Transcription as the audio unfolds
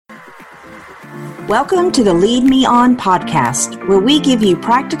Welcome to the Lead Me On podcast, where we give you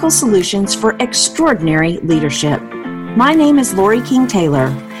practical solutions for extraordinary leadership. My name is Lori King Taylor,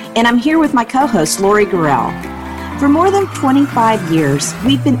 and I'm here with my co-host, Lori Gurrell. For more than 25 years,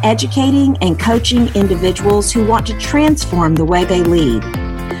 we've been educating and coaching individuals who want to transform the way they lead.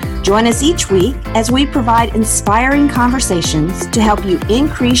 Join us each week as we provide inspiring conversations to help you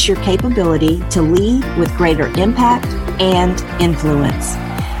increase your capability to lead with greater impact and influence.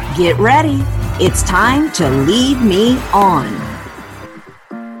 Get ready. It's time to lead me on.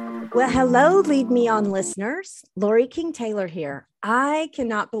 Well, hello, Lead Me On listeners. Lori King Taylor here. I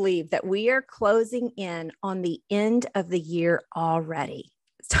cannot believe that we are closing in on the end of the year already.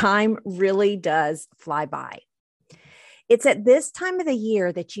 Time really does fly by. It's at this time of the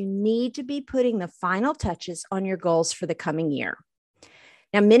year that you need to be putting the final touches on your goals for the coming year.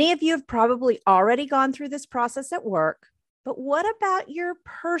 Now, many of you have probably already gone through this process at work, but what about your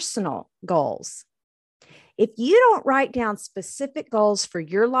personal goals? If you don't write down specific goals for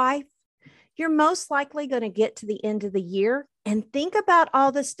your life, you're most likely going to get to the end of the year and think about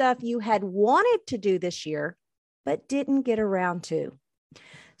all the stuff you had wanted to do this year, but didn't get around to.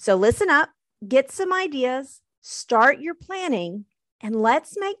 So listen up, get some ideas, start your planning, and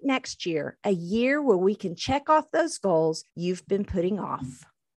let's make next year a year where we can check off those goals you've been putting off.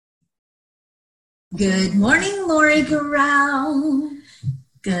 Good morning, Lori Gurrell.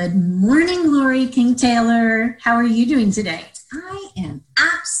 Good morning, Lori King Taylor. How are you doing today? I am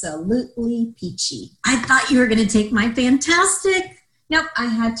absolutely peachy. I thought you were going to take my fantastic. Nope, I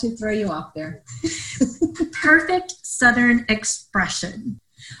had to throw you off there. Perfect Southern expression.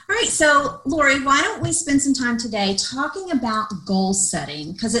 All right, so Lori, why don't we spend some time today talking about goal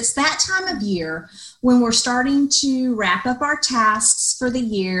setting? Because it's that time of year when we're starting to wrap up our tasks for the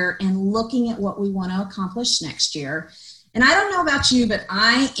year and looking at what we want to accomplish next year. And I don't know about you, but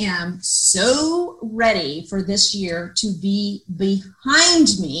I am so ready for this year to be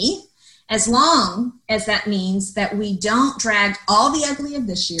behind me, as long as that means that we don't drag all the ugly of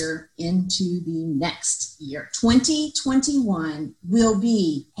this year into the next year. 2021 will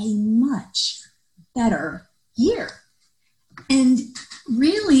be a much better year. And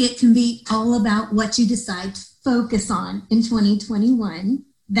really, it can be all about what you decide to focus on in 2021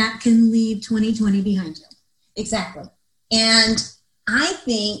 that can leave 2020 behind you. Exactly. And I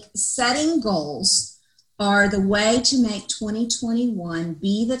think setting goals are the way to make 2021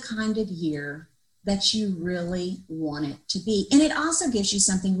 be the kind of year that you really want it to be. And it also gives you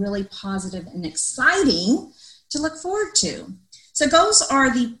something really positive and exciting to look forward to. So goals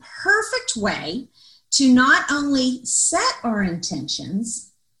are the perfect way to not only set our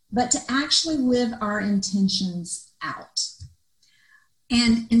intentions, but to actually live our intentions out.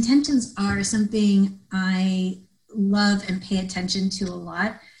 And intentions are something I love and pay attention to a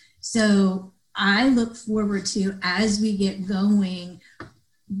lot. So I look forward to, as we get going,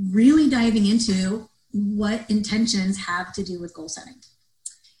 really diving into what intentions have to do with goal setting.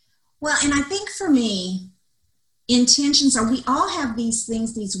 Well, and I think for me, intentions are, we all have these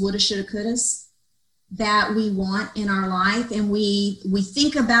things, these woulda, shoulda, couldas that we want in our life, and we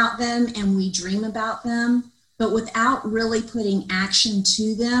think about them and we dream about them. But without really putting action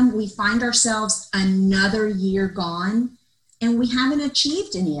to them, we find ourselves another year gone, and we haven't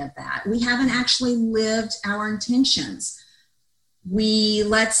achieved any of that. We haven't actually lived our intentions.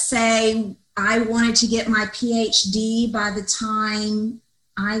 Let's say I wanted to get my PhD by the time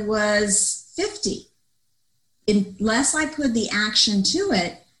I was 50. Unless I put the action to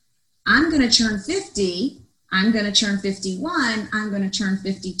it, I'm going to turn 50, I'm going to turn 51, I'm going to turn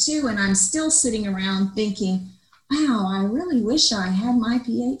 52, and I'm still sitting around thinking, wow, I really wish I had my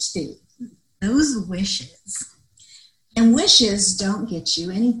PhD. Those wishes. And wishes don't get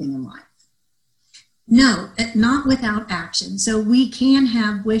you anything in life. No, not without action. So we can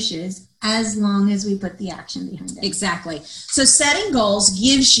have wishes as long as we put the action behind it. Exactly. So setting goals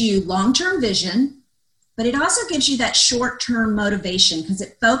gives you long-term vision, but it also gives you that short-term motivation because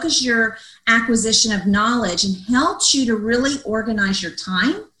it focuses your acquisition of knowledge and helps you to really organize your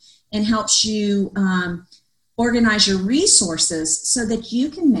time and helps you organize your resources so that you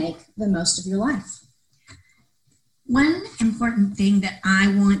can make the most of your life. One important thing that I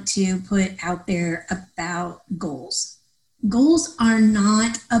want to put out there about goals. Goals are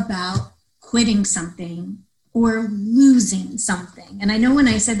not about quitting something or losing something. And I know when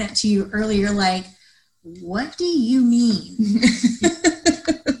I said that to you earlier, like, what do you mean?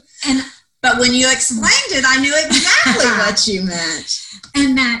 But when you explained it, I knew exactly what you meant.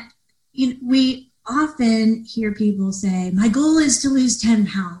 And that we often hear people say, my goal is to lose 10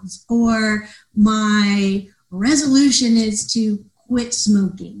 pounds, or my resolution is to quit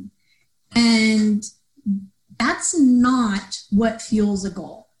smoking. And that's not what fuels a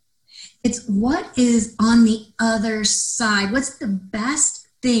goal. It's what is on the other side. What's the best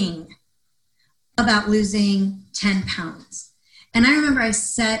thing about losing 10 pounds? And I remember I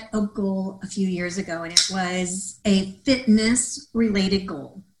set a goal a few years ago, and it was a fitness-related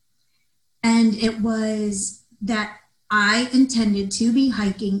goal. And it was that I intended to be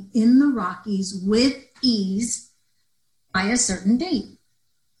hiking in the Rockies with ease by a certain date.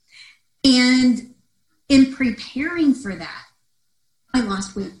 And in preparing for that, I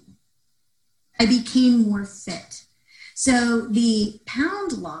lost weight. I became more fit. So the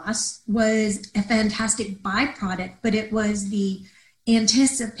pound loss was a fantastic byproduct, but it was the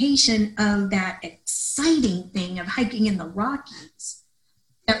anticipation of that exciting thing of hiking in the Rockies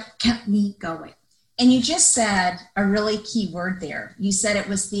that kept me going. And you just said a really key word there. You said it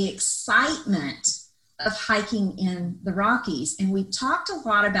was the excitement of hiking in the Rockies. And we talked a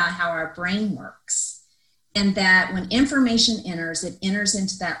lot about how our brain works. And that when information enters, it enters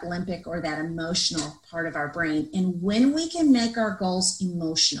into that limbic or that emotional part of our brain. And when we can make our goals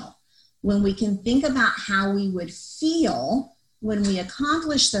emotional, when we can think about how we would feel when we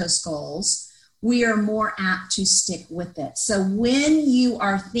accomplish those goals, we are more apt to stick with it. So when you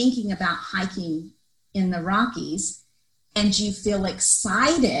are thinking about hiking in the Rockies and you feel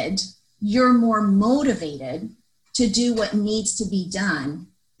excited, you're more motivated to do what needs to be done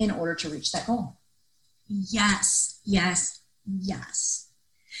in order to reach that goal. Yes, yes, yes.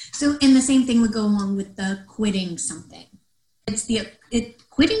 So, and the same thing would go along with the quitting something.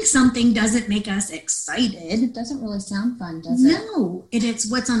 Quitting something doesn't make us excited. It doesn't really sound fun, does it? No,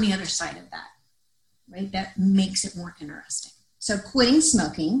 it's what's on the other side of that, right? That makes it more interesting. So quitting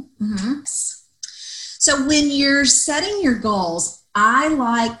smoking. Mm-hmm. So when you're setting your goals, I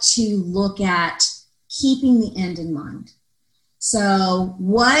like to look at keeping the end in mind. So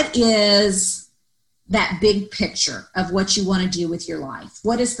what is that big picture of what you want to do with your life?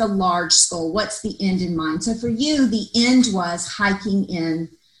 What is the large goal? What's the end in mind? So for you, the end was hiking in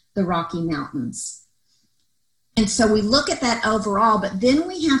the Rocky Mountains. And so we look at that overall, but then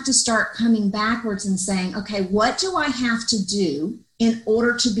we have to start coming backwards and saying, okay, what do I have to do in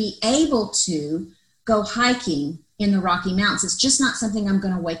order to be able to go hiking in the Rocky Mountains? It's just not something I'm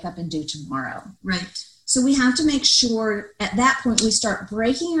going to wake up and do tomorrow. Right. So we have to make sure at that point we start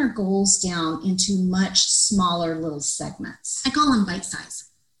breaking our goals down into much smaller little segments. I call them bite size.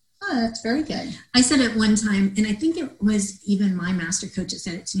 Oh, that's very good. I said it one time, and I think it was even my master coach that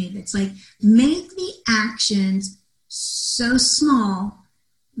said it to me. It's like, make the actions so small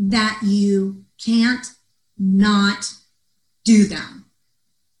that you can't not do them.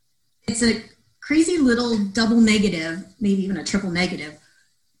 It's a crazy little double negative, maybe even a triple negative.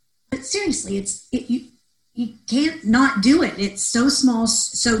 But seriously, you can't not do it. It's so small,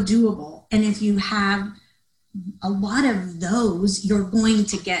 so doable. And if you have a lot of those, you're going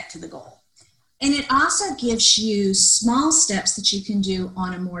to get to the goal. And it also gives you small steps that you can do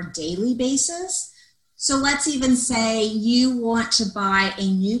on a more daily basis. So let's even say you want to buy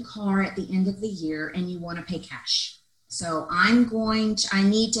a new car at the end of the year and you want to pay cash. So I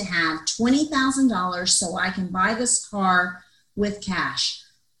need to have $20,000 so I can buy this car with cash.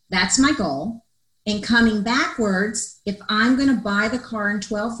 That's my goal. And coming backwards, if I'm going to buy the car in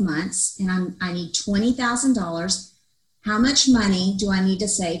 12 months and I need $20,000, how much money do I need to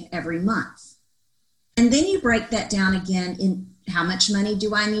save every month? And then you break that down again in how much money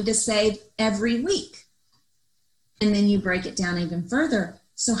do I need to save every week? And then you break it down even further.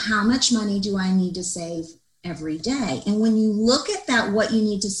 So how much money do I need to save every day? And when you look at that, what you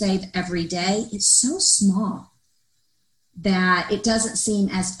need to save every day, it's so small that it doesn't seem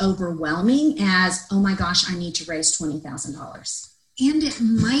as overwhelming as, oh my gosh, I need to raise $20,000. And it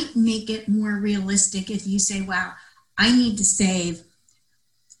might make it more realistic if you say, wow, I need to save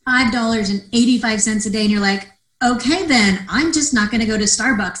 $5.85 a day. And you're like, okay, then I'm just not going to go to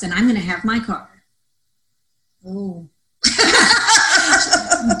Starbucks and I'm going to have my car. Oh.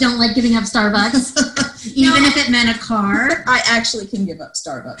 Don't like giving up Starbucks, even if it meant a car. I actually can give up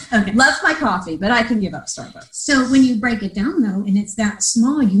Starbucks. Okay. Love my coffee, but I can give up Starbucks. So when you break it down, though, and it's that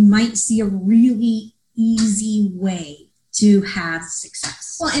small, you might see a really easy way to have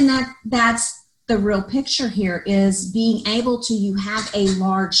success. Well, and that's the real picture here is being able to, you have a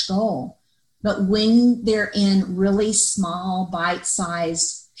large goal, but when they're in really small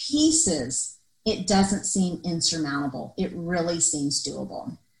bite-sized pieces, it doesn't seem insurmountable. It really seems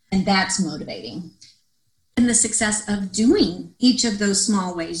doable. And that's motivating. And the success of doing each of those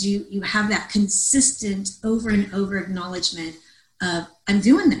small ways, you have that consistent over and over acknowledgement of, I'm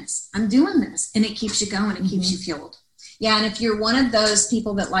doing this. And it keeps you going. It keeps you fueled. Yeah, and if you're one of those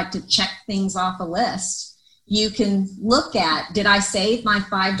people that like to check things off a list, you can look at, did I save my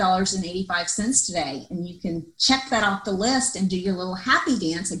 $5.85 today? And you can check that off the list and do your little happy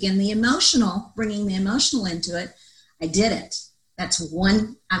dance. Again, the emotional, bringing the emotional into it. I did it.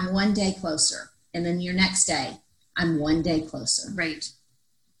 I'm one day closer. And then your next day, I'm one day closer. Right.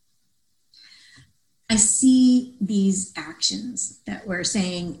 I see these actions that we're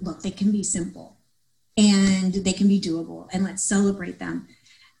saying, look, they can be simple and they can be doable, and let's celebrate them.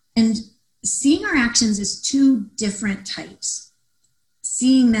 And seeing our actions as two different types,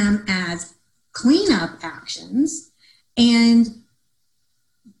 seeing them as cleanup actions and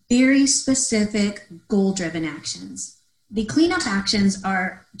very specific goal-driven actions. The cleanup actions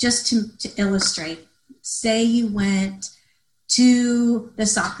are just to illustrate. Say you went to the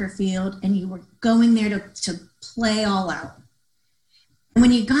soccer field and you were going there to play all out. And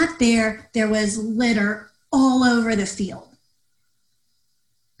when you got there, there was litter all over the field.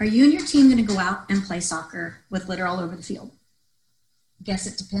 Are you and your team going to go out and play soccer with litter all over the field? I guess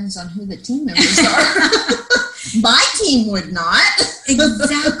it depends on who the team members are. My team would not.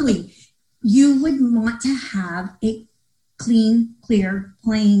 Exactly. You would want to have a clean, clear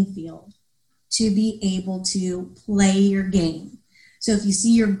playing field to be able to play your game. So if you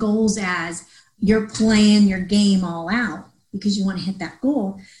see your goals as you're playing your game all out because you want to hit that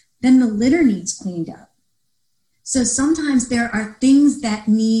goal, then the litter needs cleaned up. So sometimes there are things that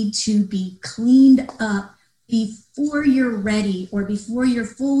need to be cleaned up before you're ready or before you're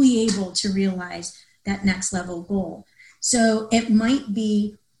fully able to realize that next level goal. So it might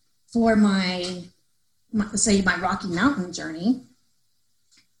be for my Rocky Mountain journey,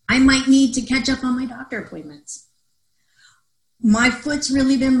 I might need to catch up on my doctor appointments. My foot's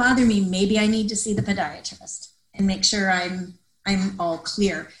really been bothering me. Maybe I need to see the podiatrist and make sure I'm all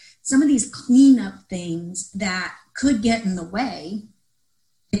clear. Some of these cleanup things that could get in the way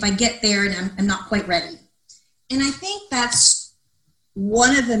if I get there and I'm not quite ready. And I think that's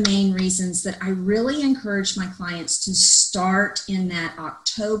one of the main reasons that I really encourage my clients to start in that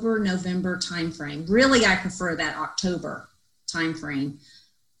October, November timeframe. Really, I prefer that October timeframe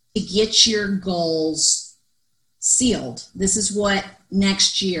to get your goals sealed. This is what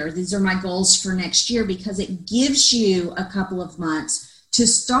next year, these are my goals for next year, because it gives you a couple of months to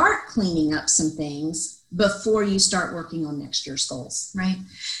start cleaning up some things before you start working on next year's goals. Right.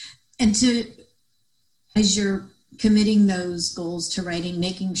 And as you're committing those goals to writing,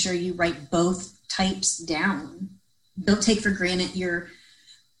 making sure you write both types down. Don't take for granted you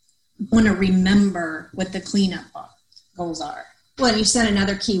want to remember what the cleanup goals are. Well, you said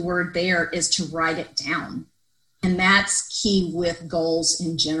another key word there is to write it down. And that's key with goals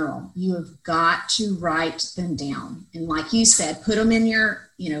in general. You have got to write them down. And like you said, put them in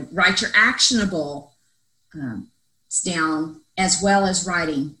write your actionable down, as well as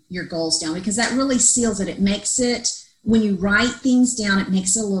writing your goals down, because that really seals it. It makes it, when you write things down, it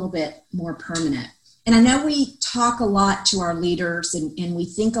makes it a little bit more permanent. And I know we talk a lot to our leaders and we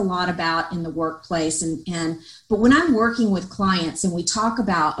think a lot about in the workplace. But when I'm working with clients and we talk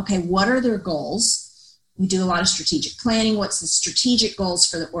about, okay, what are their goals? We do a lot of strategic planning. What's the strategic goals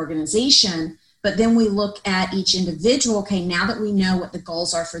for the organization? But then we look at each individual. Okay, now that we know what the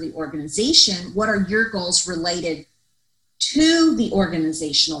goals are for the organization, what are your goals related to the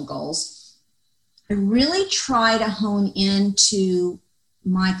organizational goals? I really try to hone into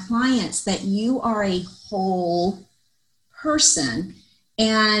my clients that you are a whole person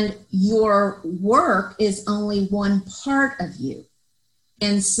and your work is only one part of you.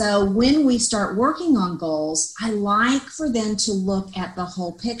 And so when we start working on goals, I like for them to look at the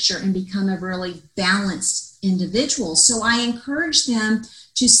whole picture and become a really balanced individual. So I encourage them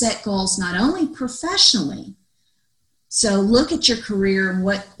to set goals not only professionally. So look at your career and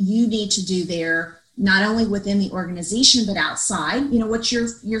what you need to do there, not only within the organization, but outside. What's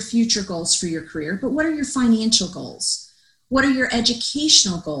your future goals for your career, but what are your financial goals? What are your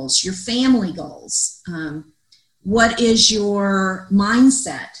educational goals, your family goals? What is your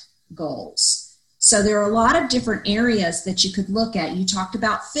mindset goals? So there are a lot of different areas that you could look at. You talked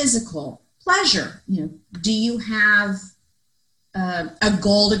about physical pleasure. Do you have a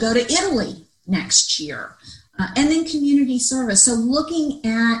goal to go to Italy next year? And then community service. So looking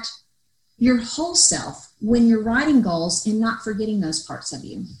at your whole self when you're writing goals and not forgetting those parts of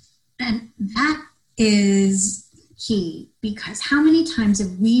you. And that is key, because how many times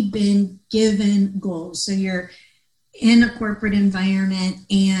have we been given goals? So you're in a corporate environment,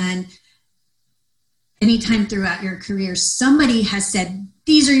 and anytime throughout your career, somebody has said,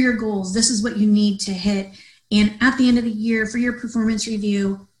 these are your goals. This is what you need to hit. And at the end of the year for your performance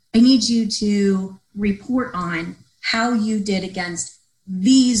review, I need you to report on how you did against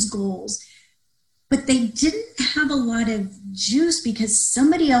these goals, but they didn't have a lot of juice because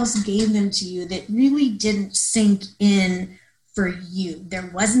somebody else gave them to you that really didn't sink in for you. There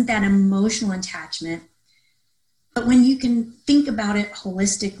wasn't that emotional attachment. But when you can think about it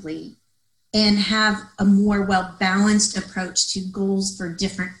holistically and have a more well-balanced approach to goals for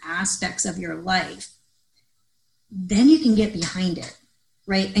different aspects of your life, then you can get behind it,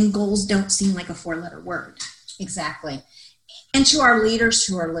 right? And goals don't seem like a 4-letter word. Exactly. And to our leaders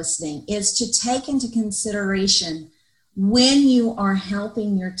who are listening, is to take into consideration when you are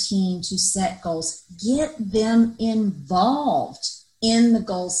helping your team to set goals, get them involved in the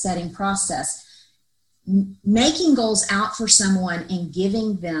goal setting process. Making goals out for someone and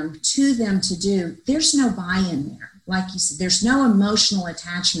giving them to do, there's no buy-in there. Like you said, there's no emotional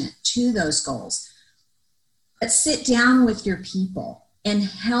attachment to those goals. But sit down with your people and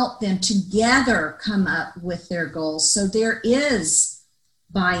help them together come up with their goals. So there is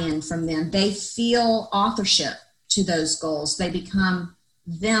buy-in from them. They feel authorship to those goals. They become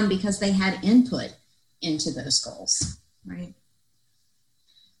them because they had input into those goals, right?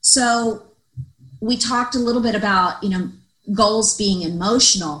 So we talked a little bit about, goals being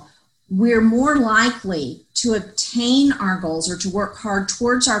emotional. We're more likely to obtain our goals or to work hard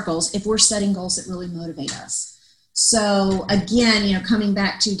towards our goals if we're setting goals that really motivate us. So again, coming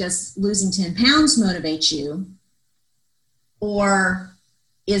back to, does losing 10 pounds motivate you? Or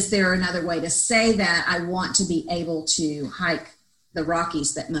is there another way to say that? I want to be able to hike the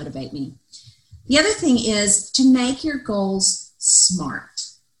Rockies that motivate me. The other thing is to make your goals smart.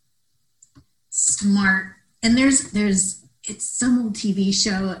 And it's some old TV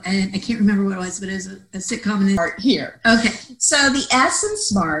show, and I can't remember what it was, but it was a sitcom. Smart here. Okay. So the S in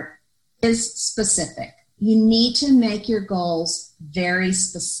SMART is specific. You need to make your goals very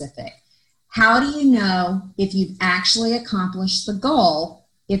specific. How do you know if you've actually accomplished the goal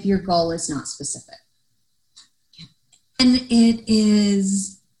if your goal is not specific? And it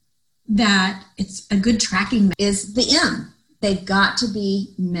is that it's a good tracking is the M. They've got to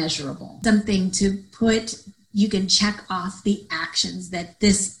be measurable. Something to put, you can check off the actions that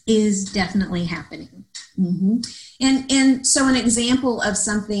this is definitely happening. Mm-hmm. And so an example of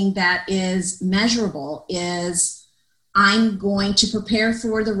something that is measurable is, I'm going to prepare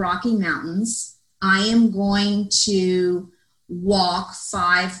for the Rocky Mountains. I am going to walk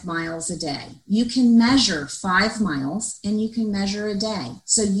 5 miles a day. You can measure 5 miles and you can measure a day.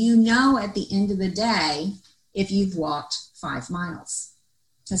 So at the end of the day if you've walked 5 miles,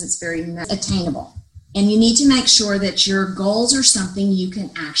 because it's very attainable. And you need to make sure that your goals are something you can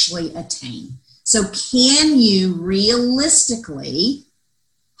actually attain. So can you realistically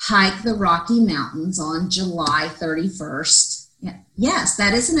hike the Rocky Mountains on July 31st? Yeah. Yes,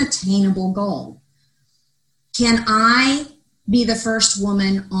 that is an attainable goal. Can I be the first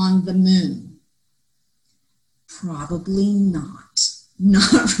woman on the moon? Probably not.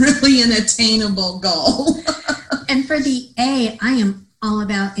 Not really an attainable goal. And for the A, I am all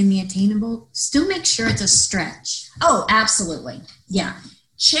about in the attainable, still make sure it's a stretch. Oh, absolutely. Yeah.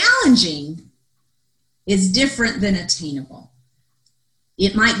 Challenging is different than attainable.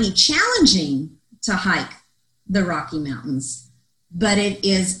 It might be challenging to hike the Rocky Mountains, but it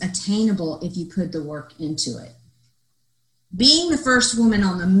is attainable if you put the work into it. Being the first woman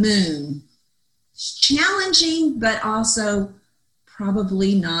on the moon is challenging, but also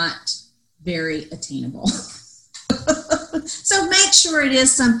probably not very attainable. So make sure it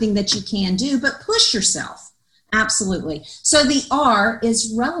is something that you can do, but push yourself. Absolutely. So the R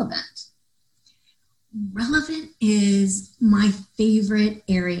is relevant. Relevant is my favorite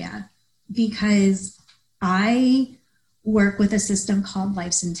area because I work with a system called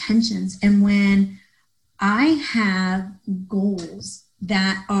Life's Intentions. And when I have goals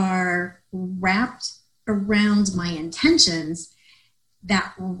that are wrapped around my intentions,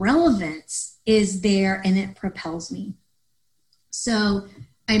 that relevance is there and it propels me. So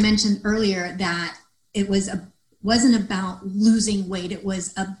I mentioned earlier that it wasn't about losing weight. It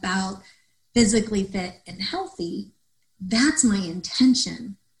was about physically fit and healthy. That's my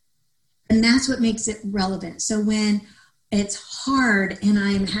intention. And that's what makes it relevant. So when it's hard and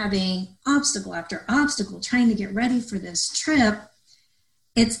I'm having obstacle after obstacle trying to get ready for this trip,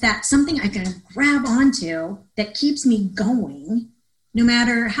 it's that something I can grab onto that keeps me going no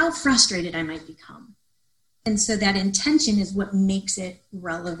matter how frustrated I might become. And so that intention is what makes it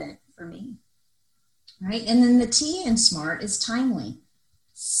relevant for me. Right? And then the T in SMART is timely.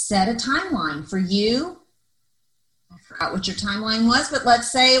 Set a timeline for you. I forgot what your timeline was, but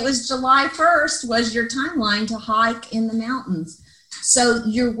let's say it was July 1st was your timeline to hike in the mountains. So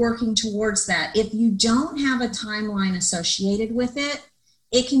you're working towards that. If you don't have a timeline associated with it,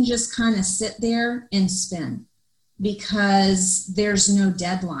 it can just kind of sit there and spin because there's no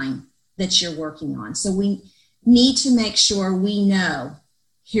deadline that you're working on. So we need to make sure we know,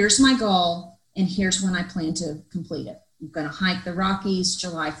 here's my goal and here's when I plan to complete it. I'm going to hike the Rockies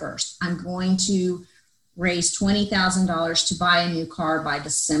July 1st. I'm going to raise $20,000 to buy a new car by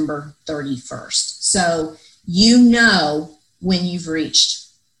December 31st. So you know when you've reached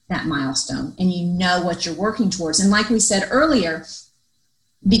that milestone and you know what you're working towards. And like we said earlier,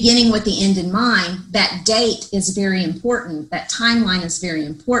 beginning with the end in mind, that date is very important. That timeline is very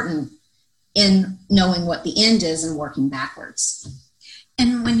important in knowing what the end is and working backwards.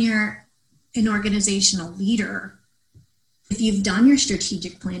 And when you're an organizational leader, if you've done your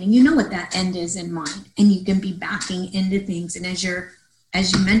strategic planning, you know what that end is in mind, and you can be backing into things. And as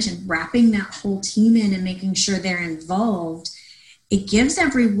you mentioned, wrapping that whole team in and making sure they're involved, it gives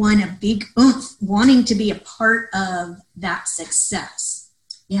everyone a big oomph wanting to be a part of that success.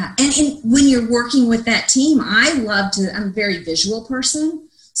 Yeah. And when you're working with that team, I'm a very visual person.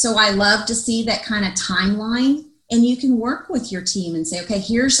 So I love to see that kind of timeline, and you can work with your team and say, okay,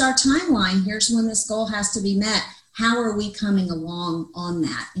 here's our timeline. Here's when this goal has to be met. How are we coming along on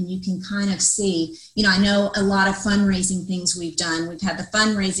that? And you can kind of see, I know a lot of fundraising things we've done. We've had the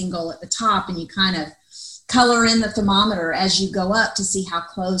fundraising goal at the top, and you kind of color in the thermometer as you go up to see how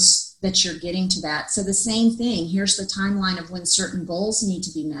close that you're getting to that. So the same thing, here's the timeline of when certain goals need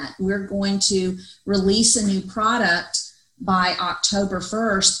to be met. We're going to release a new product by October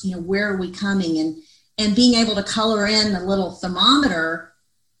 1st. Where are we coming? And being able to color in the little thermometer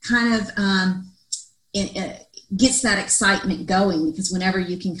kind of gets that excitement going, because whenever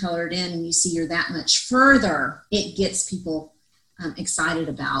you can color it in and you see you're that much further, it gets people excited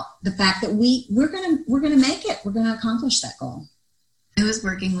about the fact that we're gonna make it. We're gonna accomplish that goal. I was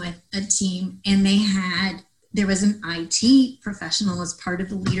working with a team, and there was an IT professional as part of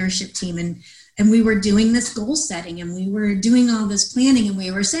the leadership team, and we were doing this goal setting, and we were doing all this planning, and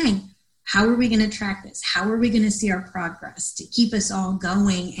we were saying, how are we going to track this? How are we going to see our progress to keep us all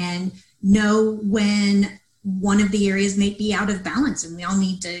going and know when one of the areas may be out of balance and we all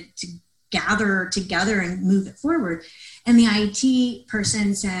need to gather together and move it forward? And the IT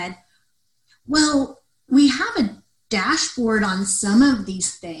person said, well, we have a dashboard on some of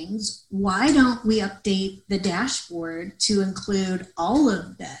these things. Why don't we update the dashboard to include all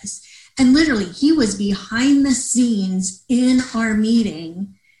of this? And literally, he was behind the scenes in our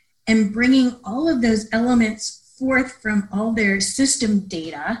meeting and bringing all of those elements forth from all their system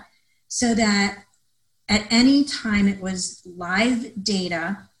data, so that at any time it was live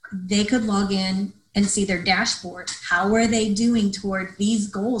data, they could log in and see their dashboard. How are they doing toward these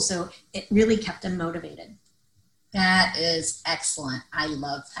goals? So it really kept them motivated. That is excellent. I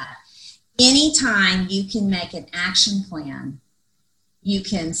love that. Anytime you can make an action plan, you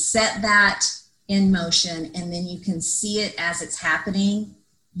can set that in motion, and then you can see it as it's happening,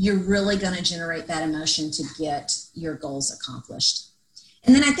 you're really going to generate that emotion to get your goals accomplished.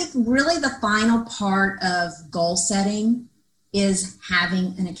 And then I think really the final part of goal setting is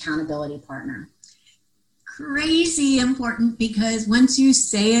having an accountability partner. Crazy important, because once you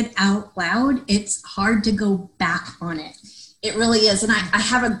say it out loud, it's hard to go back on it. It really is. And I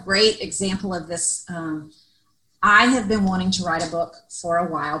have a great example of this. I have been wanting to write a book for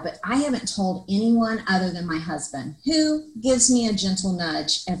a while, but I haven't told anyone other than my husband, who gives me a gentle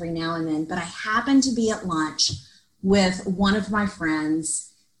nudge every now and then. But I happened to be at lunch with one of my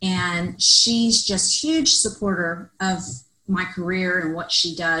friends, and she's just a huge supporter of my career and what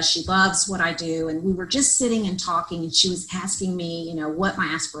she does. She loves what I do. And we were just sitting and talking, and she was asking me, what my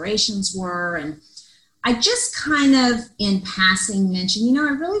aspirations were. And I just kind of in passing mentioned, I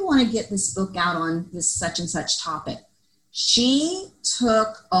really want to get this book out on this such and such topic. She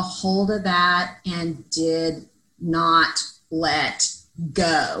took a hold of that and did not let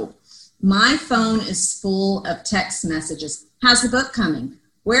go. My phone is full of text messages. How's the book coming?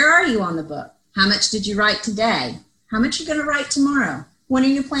 Where are you on the book? How much did you write today? How much are you going to write tomorrow? When are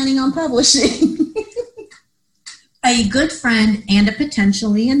you planning on publishing? A good friend and a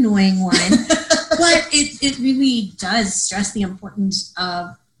potentially annoying one. But it really does stress the importance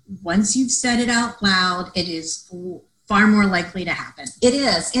of, once you've said it out loud, it is far more likely to happen. It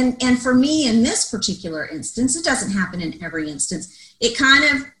is. And for me, in this particular instance, it doesn't happen in every instance. It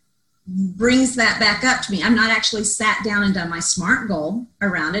kind of brings that back up to me. I'm not actually sat down and done my SMART goal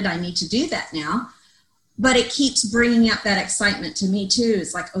around it. I need to do that now. But it keeps bringing up that excitement to me, too.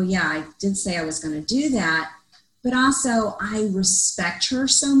 It's like, oh, yeah, I did say I was going to do that. But also, I respect her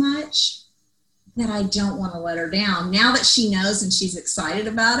so much that I don't want to let her down. Now that she knows and she's excited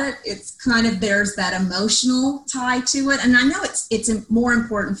about it, it's kind of, there's that emotional tie to it. And I know it's more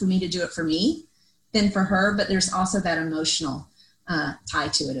important for me to do it for me than for her, but there's also that emotional tie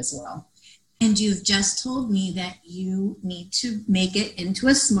to it as well. And you've just told me that you need to make it into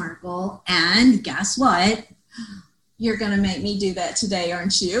a SMART goal. And guess what? You're going to make me do that today,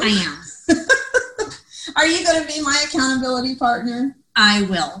 aren't you? I am. Are you going to be my accountability partner? I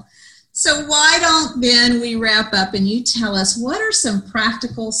will. So why don't then we wrap up and you tell us, what are some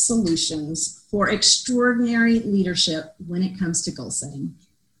practical solutions for extraordinary leadership when it comes to goal setting?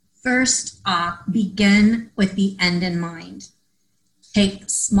 First off, begin with the end in mind. Take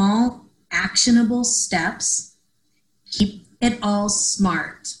small, actionable steps. Keep it all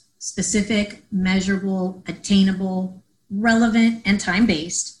SMART: specific, measurable, attainable, relevant, and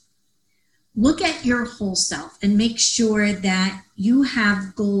time-based. Look at your whole self and make sure that you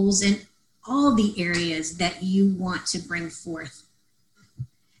have goals in all the areas that you want to bring forth.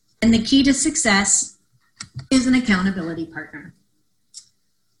 And the key to success is an accountability partner.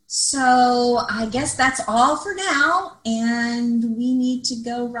 So I guess that's all for now, and we need to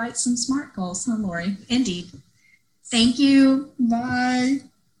go write some SMART goals, huh, Lori? Indeed. Thank you. Bye.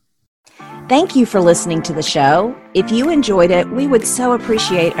 Thank you for listening to the show. If you enjoyed it, we would so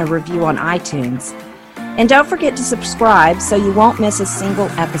appreciate a review on iTunes. And don't forget to subscribe so you won't miss a single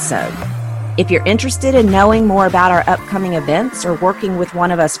episode. If you're interested in knowing more about our upcoming events or working with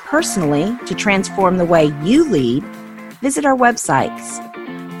one of us personally to transform the way you lead, visit our websites.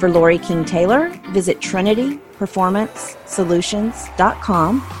 For Lori King Taylor, visit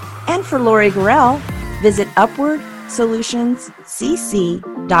trinityperformancesolutions.com. And for Lori Gurel, visit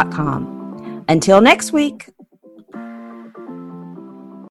upwardsolutionscc.com. Until next week.